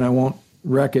 And again, I won't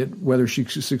wreck it whether she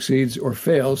succeeds or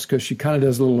fails, because she kind of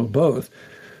does a little of both.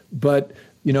 But,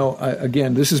 you know,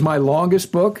 again, this is my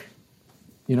longest book.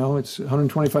 You know, it's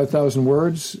 125,000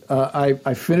 words.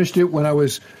 I finished it when I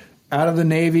was out of the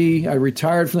Navy. I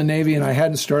retired from the Navy, and I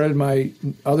hadn't started my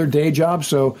other day job.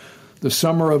 So the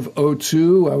summer of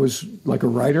 2002, I was like a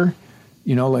writer,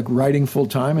 you know, like writing full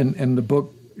time, and the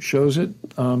book shows it.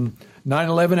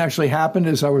 9/11 actually happened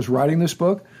as I was writing this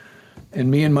book. And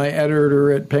me and my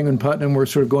editor at Penguin Putnam were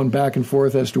sort of going back and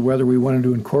forth as to whether we wanted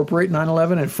to incorporate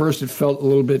 9/11. At first, it felt a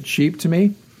little bit cheap to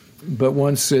me. But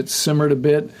once it simmered a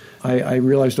bit, I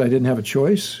realized I didn't have a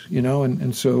choice, you know,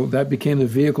 and so that became the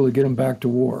vehicle to get them back to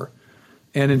war.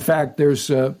 And in fact, there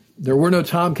were no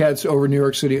Tomcats over New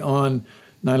York City on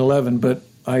 9/11, but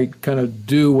I kind of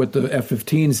do what the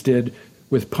F-15s did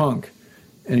with Punk.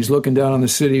 And he's looking down on the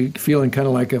city feeling kind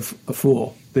of like a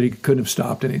fool that he couldn't have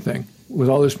stopped anything. With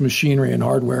all this machinery and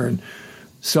hardware and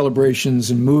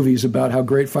celebrations and movies about how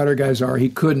great fighter guys are, he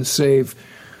couldn't save,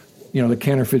 you know, the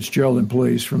Cantor Fitzgerald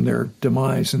employees from their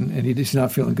demise, and he's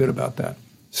not feeling good about that.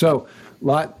 So,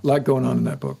 lot going on in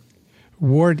that book.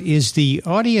 Ward, is the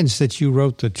audience that you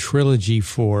wrote the trilogy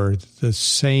for the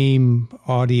same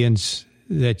audience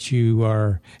that you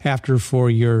are after for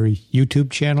your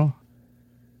YouTube channel?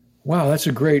 Wow, that's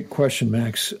a great question,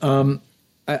 Max.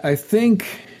 I think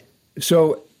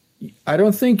so. I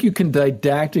don't think you can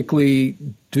didactically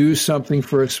do something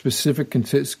for a specific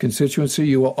constituency.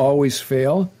 You will always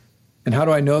fail. And how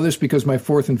do I know this? Because my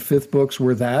fourth and fifth books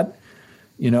were that.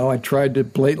 I tried to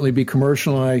blatantly be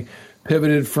commercial, and I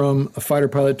pivoted from a fighter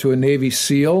pilot to a Navy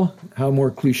SEAL. How more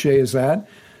cliche is that?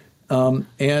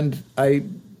 And I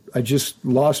just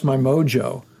lost my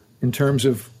mojo in terms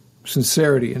of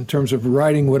sincerity, in terms of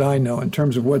writing what I know, in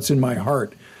terms of what's in my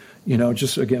heart,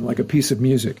 just again, like a piece of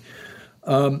music.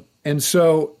 And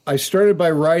so I started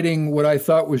by writing what I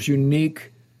thought was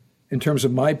unique in terms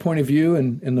of my point of view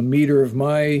and the meter of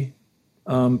my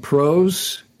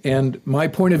prose and my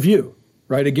point of view,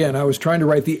 right? Again, I was trying to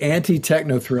write the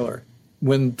anti-techno thriller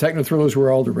when techno thrillers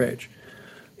were all the rage.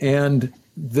 And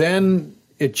then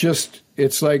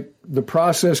it's like the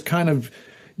process kind of,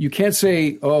 you can't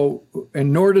say, oh,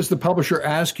 and nor does the publisher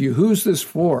ask you, who's this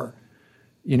for?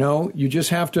 You just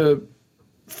have to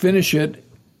finish it,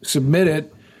 submit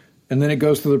it, and then it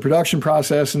goes through the production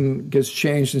process and gets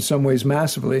changed in some ways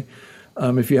massively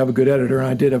if you have a good editor. And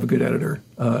I did have a good editor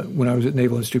when I was at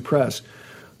Naval Institute Press.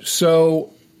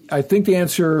 So I think the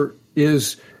answer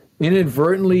is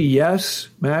inadvertently yes,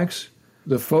 Max.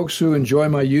 The folks who enjoy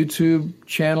my YouTube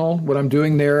channel, what I'm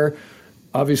doing there,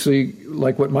 obviously,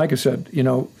 like what Micah said,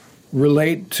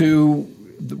 relate to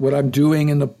what I'm doing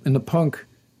in the punk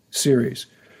series.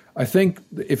 I think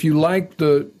if you like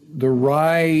the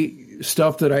wry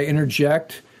stuff that I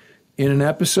interject in an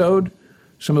episode,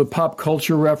 some of the pop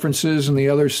culture references and the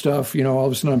other stuff, all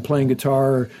of a sudden I'm playing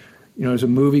guitar, as a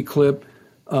movie clip.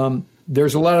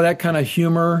 There's a lot of that kind of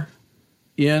humor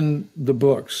in the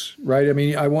books, right? I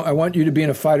mean, I want you to be in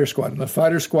a fighter squadron. The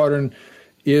fighter squadron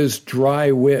is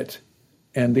dry wit,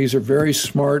 and these are very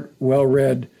smart,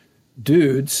 well-read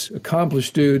dudes,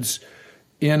 accomplished dudes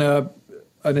in an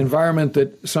environment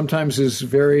that sometimes is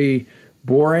very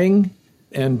boring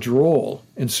and droll.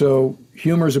 And so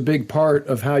humor is a big part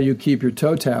of how you keep your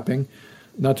toe tapping,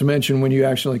 not to mention when you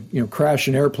actually, crash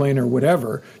an airplane or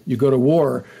whatever, you go to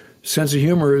war, sense of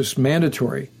humor is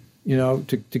mandatory,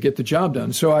 to get the job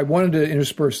done. So I wanted to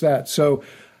intersperse that. So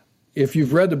if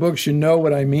you've read the books, you know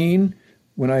what I mean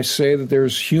when I say that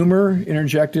there's humor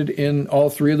interjected in all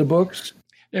three of the books.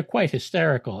 They're quite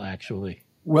hysterical, actually.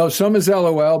 Well, some is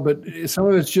LOL, but some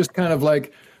of it's just kind of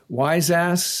like wise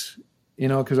ass,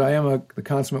 because I am the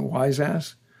consummate wise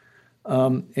ass.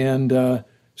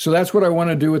 So that's what I want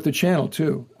to do with the channel,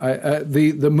 too.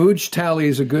 The Mooch tally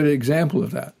is a good example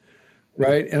of that,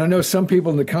 right? And I know some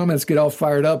people in the comments get all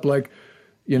fired up like,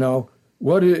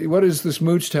 what is this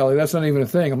Mooch tally? That's not even a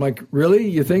thing. I'm like, really?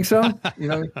 You think so?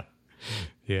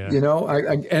 Yeah.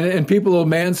 And people will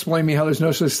mansplain me how there's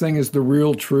no such thing as the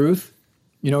real truth,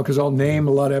 because I'll name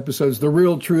a lot of episodes, the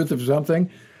real truth of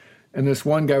something. And this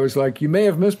one guy was like, you may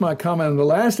have missed my comment in the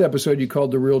last episode you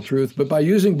called the real truth, but by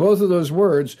using both of those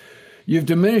words, you've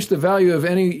diminished the value of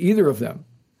either of them.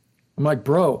 I'm like,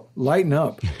 bro, lighten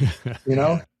up.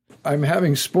 I'm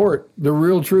having sport, the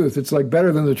real truth. It's like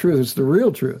better than the truth. It's the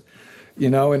real truth,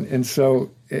 and so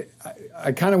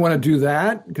I kind of want to do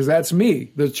that because that's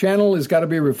me. The channel has got to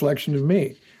be a reflection of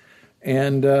me.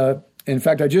 And in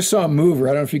fact, I just saw a mover.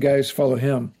 I don't know if you guys follow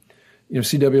him,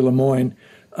 C.W. Lemoyne.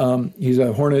 He's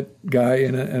a Hornet guy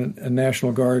in a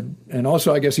National Guard. And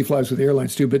also, I guess he flies with the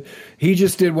airlines too. But he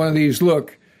just did one of these,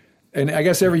 look, and I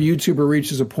guess every YouTuber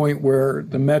reaches a point where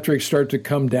the metrics start to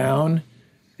come down. And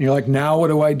you're like, now what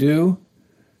do I do?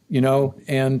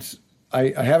 And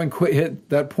I haven't hit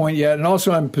that point yet. And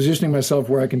also I'm positioning myself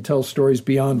where I can tell stories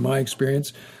beyond my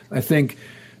experience. I think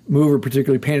Mover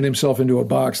particularly painted himself into a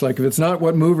box. Like if it's not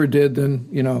what Mover did, then,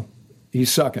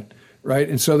 he's sucking. Right.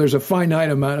 And so there's a finite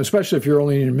amount, especially if you're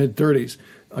only in your mid-30s.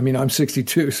 I mean, I'm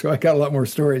 62, so I got a lot more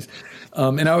stories.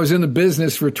 And I was in the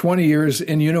business for 20 years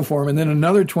in uniform and then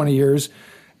another 20 years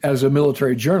as a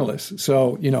military journalist.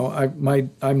 So,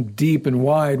 I'm deep and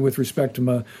wide with respect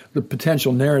to the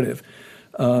potential narrative.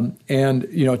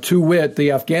 To wit,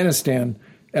 the Afghanistan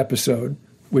episode,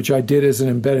 which I did as an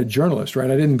embedded journalist, right?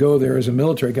 I didn't go there as a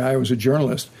military guy. I was a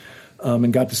journalist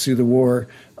and got to see the war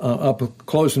up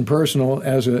close and personal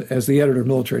as the editor of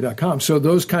military.com. So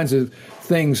those kinds of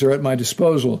things are at my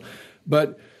disposal.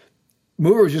 But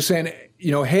Mover was just saying,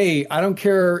 hey, I don't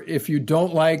care if you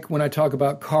don't like when I talk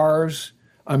about cars,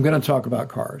 I'm going to talk about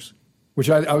cars,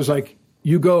 which I was like,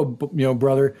 you go,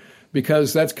 brother,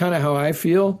 because that's kind of how I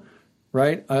feel,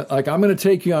 right? I'm going to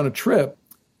take you on a trip,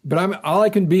 but all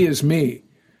I can be is me.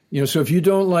 So if you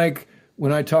don't like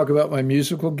when I talk about my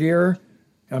musical gear,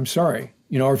 I'm sorry.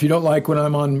 Or if you don't like when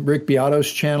I'm on Rick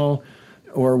Beato's channel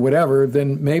or whatever,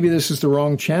 then maybe this is the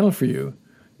wrong channel for you.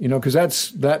 Because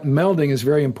that melding is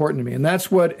very important to me. And that's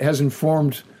what has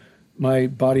informed my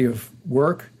body of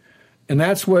work. And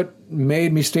that's what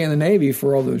made me stay in the Navy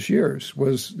for all those years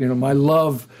was, my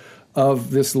love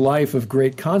of this life of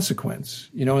great consequence.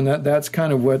 And that's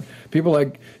kind of what people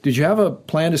like, did you have a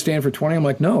plan to stay in for 20? I'm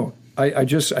like, no, I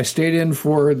stayed in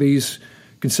for these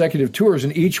consecutive tours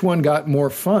and each one got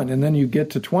more fun. And then you get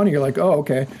to 20, you're like, oh,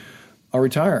 okay, I'll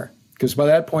retire. Because by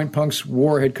that point, Punk's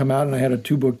War had come out and I had a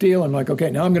 2-book deal. I'm like, okay,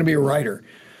 now I'm going to be a writer,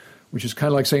 which is kind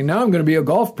of like saying, now I'm going to be a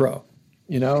golf pro,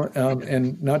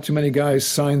 and not too many guys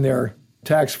sign their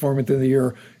tax form at the end of the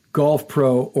year, golf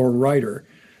pro or writer,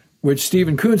 which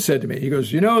Stephen Kuhn said to me. He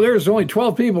goes, there's only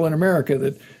 12 people in America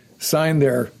that sign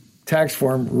their tax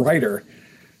form writer.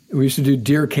 We used to do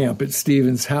deer camp at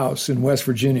Stephen's house in West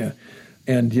Virginia.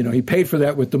 And, he paid for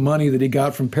that with the money that he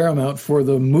got from Paramount for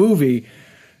the movie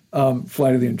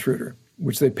Flight of the Intruder,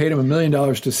 which they paid him $1 million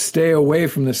to stay away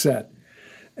from the set.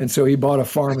 And so he bought a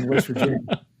farm in West Virginia.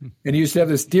 And he used to have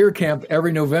this deer camp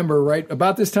every November, right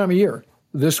about this time of year.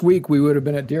 This week we would have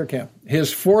been at deer camp.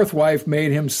 His fourth wife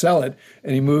made him sell it,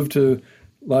 and he moved to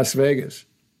Las Vegas.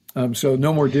 So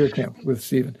no more deer camp with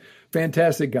Stephen.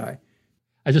 Fantastic guy.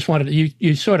 I just wanted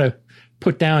you sort of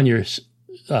put down your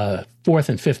fourth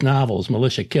and fifth novels,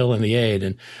 Militia Kill and The Aid.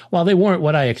 And while they weren't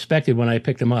what I expected when I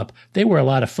picked them up, they were a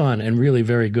lot of fun and really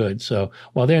very good. So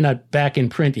while they're not back in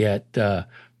print yet, they're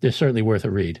certainly worth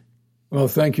a read. Well,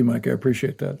 thank you, Mike. I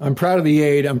appreciate that. I'm proud of The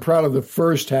Aid. I'm proud of the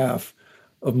first half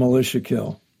of Militia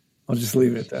Kill. I'll just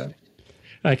leave it at that.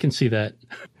 I can see that.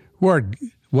 Ward,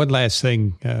 one last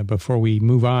thing before we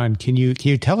move on. Can you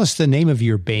tell us the name of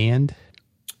your band?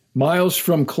 Miles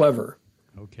from Clever.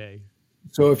 Okay.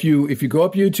 So if you go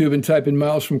up YouTube and type in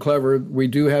Miles from Clever, we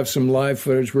do have some live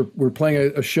footage. We're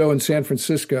playing a show in San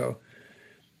Francisco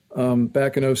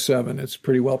back in 2007. It's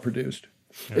pretty well produced.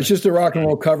 It's just a rock and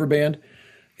roll cover band.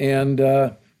 And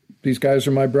these guys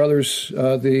are my brothers.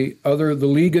 The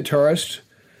lead guitarist,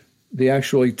 the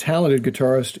actually talented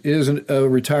guitarist, is a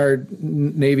retired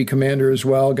Navy commander as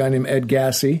well, a guy named Ed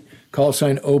Gassy, call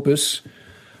sign Opus.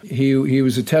 He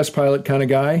was a test pilot kind of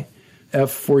guy,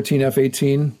 F-14,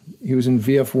 F-18. He was in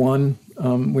VF-1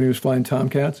 when he was flying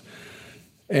Tomcats.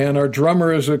 And our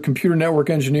drummer is a computer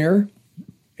network engineer.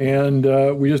 And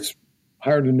we just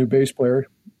hired a new bass player.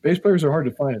 Bass players are hard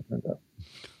to find, it turns out.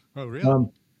 Oh, really?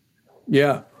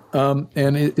 Yeah.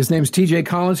 And his name's TJ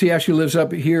Collins. He actually lives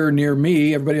up here near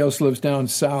me. Everybody else lives down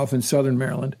south in southern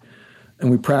Maryland. And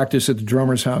we practice at the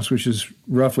drummer's house, which is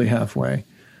roughly halfway.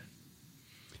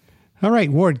 All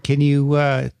right, Ward, can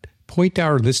you point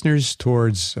our listeners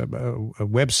towards a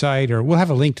website, or we'll have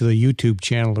a link to the YouTube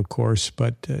channel, of course,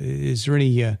 but is there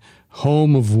any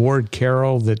home of Ward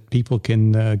Carroll that people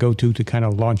can go to kind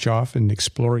of launch off and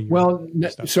explore your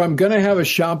stuff? So I'm going to have a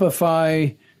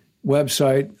Shopify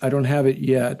website. I don't have it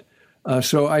yet.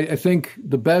 So I think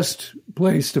the best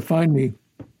place to find me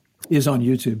is on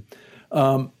YouTube.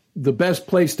 The best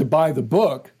place to buy the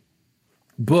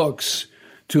books,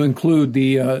 to include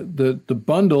the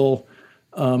bundle,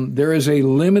 there is a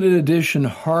limited edition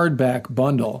hardback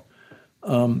bundle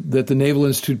that the Naval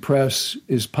Institute Press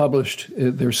is published.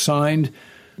 They're signed,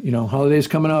 holidays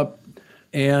coming up,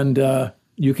 and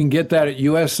you can get that at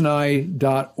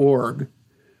usni.org.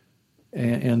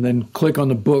 And then click on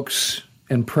the books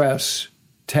and press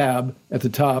tab at the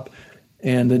top,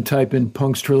 and then type in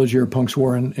Punk's Trilogy or Punk's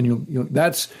War, and you'll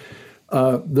that's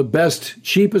the best,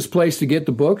 cheapest place to get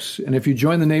the books. And if you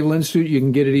join the Naval Institute, you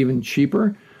can get it even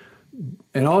cheaper.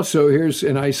 And also,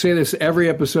 and I say this every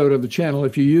episode of the channel,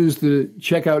 if you use the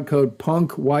checkout code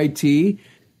PUNKYT,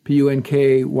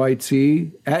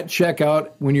 PUNKYT, at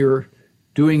checkout when you're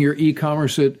doing your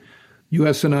e-commerce at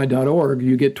usni.org,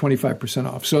 you get 25%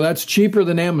 off. So that's cheaper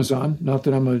than Amazon. Not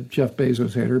that I'm a Jeff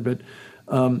Bezos hater, but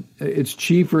it's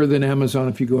cheaper than Amazon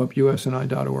if you go up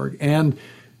usni.org. And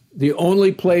the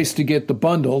only place to get the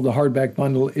bundle, the hardback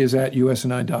bundle, is at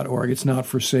usni.org. It's not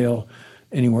for sale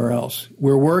anywhere else.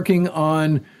 We're working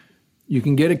on, you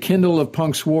can get a Kindle of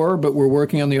Punk's War, but we're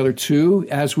working on the other two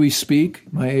as we speak.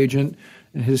 My agent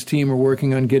and his team are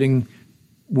working on getting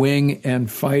Wing and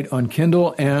Fight on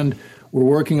Kindle, and we're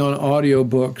working on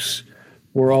audiobooks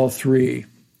for all three.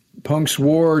 Punk's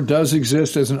War does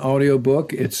exist as an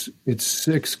audiobook. It's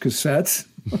 6 cassettes,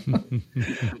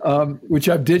 which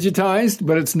I've digitized,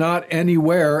 but it's not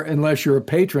anywhere unless you're a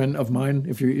patron of mine.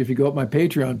 If you go up my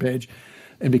Patreon page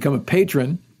and become a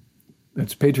patron,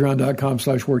 that's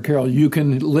patreon.com/Ward Carroll, you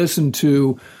can listen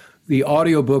to the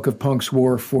audiobook of Punk's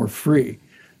War for free.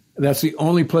 That's the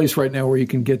only place right now where you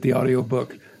can get the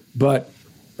audiobook. But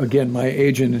again, my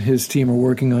agent and his team are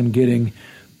working on getting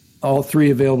all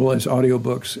three available as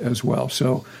audiobooks as well.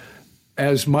 So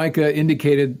as Micah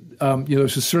indicated,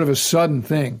 it's a sort of a sudden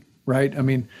thing, right? I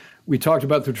mean, we talked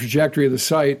about the trajectory of the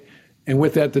site, and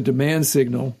with that, the demand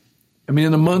signal. I mean,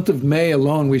 in the month of May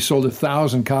alone, we sold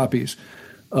 1,000 copies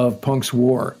of Punk's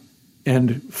War.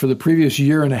 And for the previous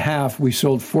year and a half, we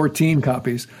sold 14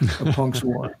 copies of Punk's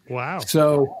War. Wow.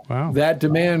 So that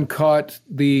demand caught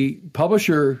the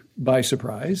publisher by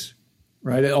surprise,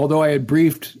 right? Although I had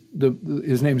briefed,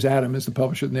 his name's Adam, is the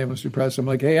publisher of the Nameless Press. I'm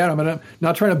like, hey, Adam, I'm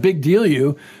not trying to big deal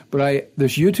you, but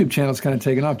this YouTube channel's kind of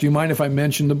taken off. Do you mind if I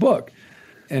mention the book?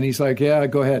 And he's like, yeah,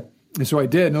 go ahead. And so I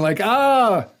did. And they're like,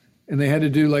 and they had to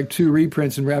do like 2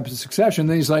 reprints in rapid succession.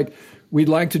 Then he's like, we'd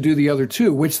like to do the other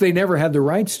 2, which they never had the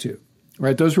rights to.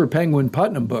 Right, those were Penguin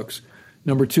Putnam books,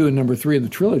 number 2 and number 3 in the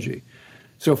trilogy.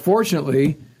 So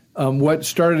fortunately, what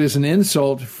started as an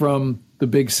insult from the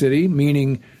big city,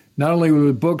 meaning not only were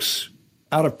the books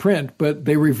out of print, but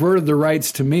they reverted the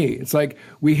rights to me. It's like,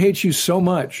 we hate you so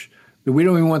much that we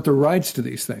don't even want the rights to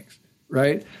these things,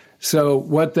 right? So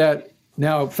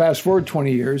now fast forward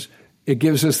 20 years, it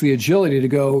gives us the agility to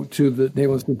go to the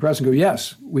Nameless Press and go,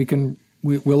 yes, we'll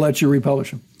let you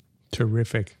republish them.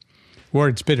 Terrific.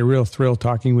 Ward, it's been a real thrill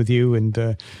talking with you,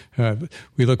 and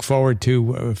we look forward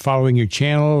to following your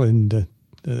channel and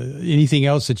anything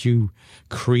else that you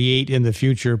create in the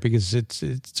future, because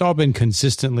it's all been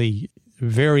consistently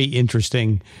very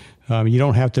interesting. You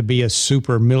don't have to be a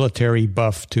super military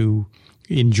buff to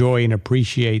enjoy and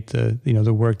appreciate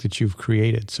the work that you've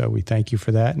created. So we thank you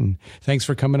for that, and thanks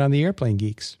for coming on the Airplane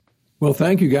Geeks. Well,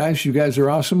 thank you guys. You guys are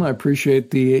awesome. I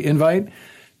appreciate the invite.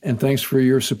 And thanks for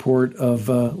your support of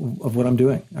what I'm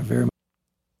doing. I very much.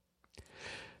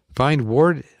 Find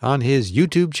Ward on his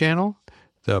YouTube channel.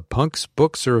 The Punk's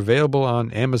books are available on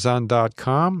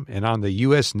Amazon.com and on the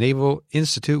U.S. Naval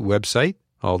Institute website.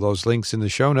 All those links in the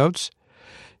show notes.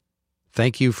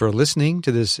 Thank you for listening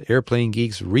to this Airplane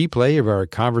Geeks replay of our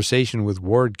conversation with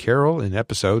Ward Carroll in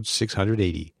episode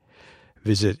 680.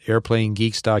 Visit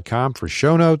airplanegeeks.com for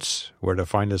show notes, where to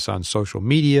find us on social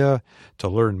media, to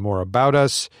learn more about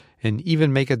us, and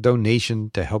even make a donation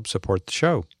to help support the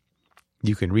show.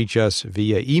 You can reach us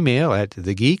via email at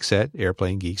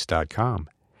thegeeks@airplanegeeks.com.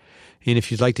 And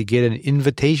if you'd like to get an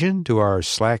invitation to our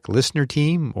Slack listener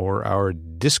team or our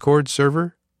Discord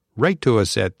server, write to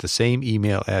us at the same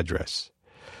email address.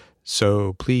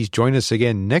 So please join us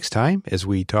again next time as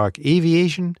we talk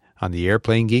aviation on the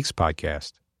Airplane Geeks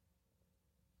podcast.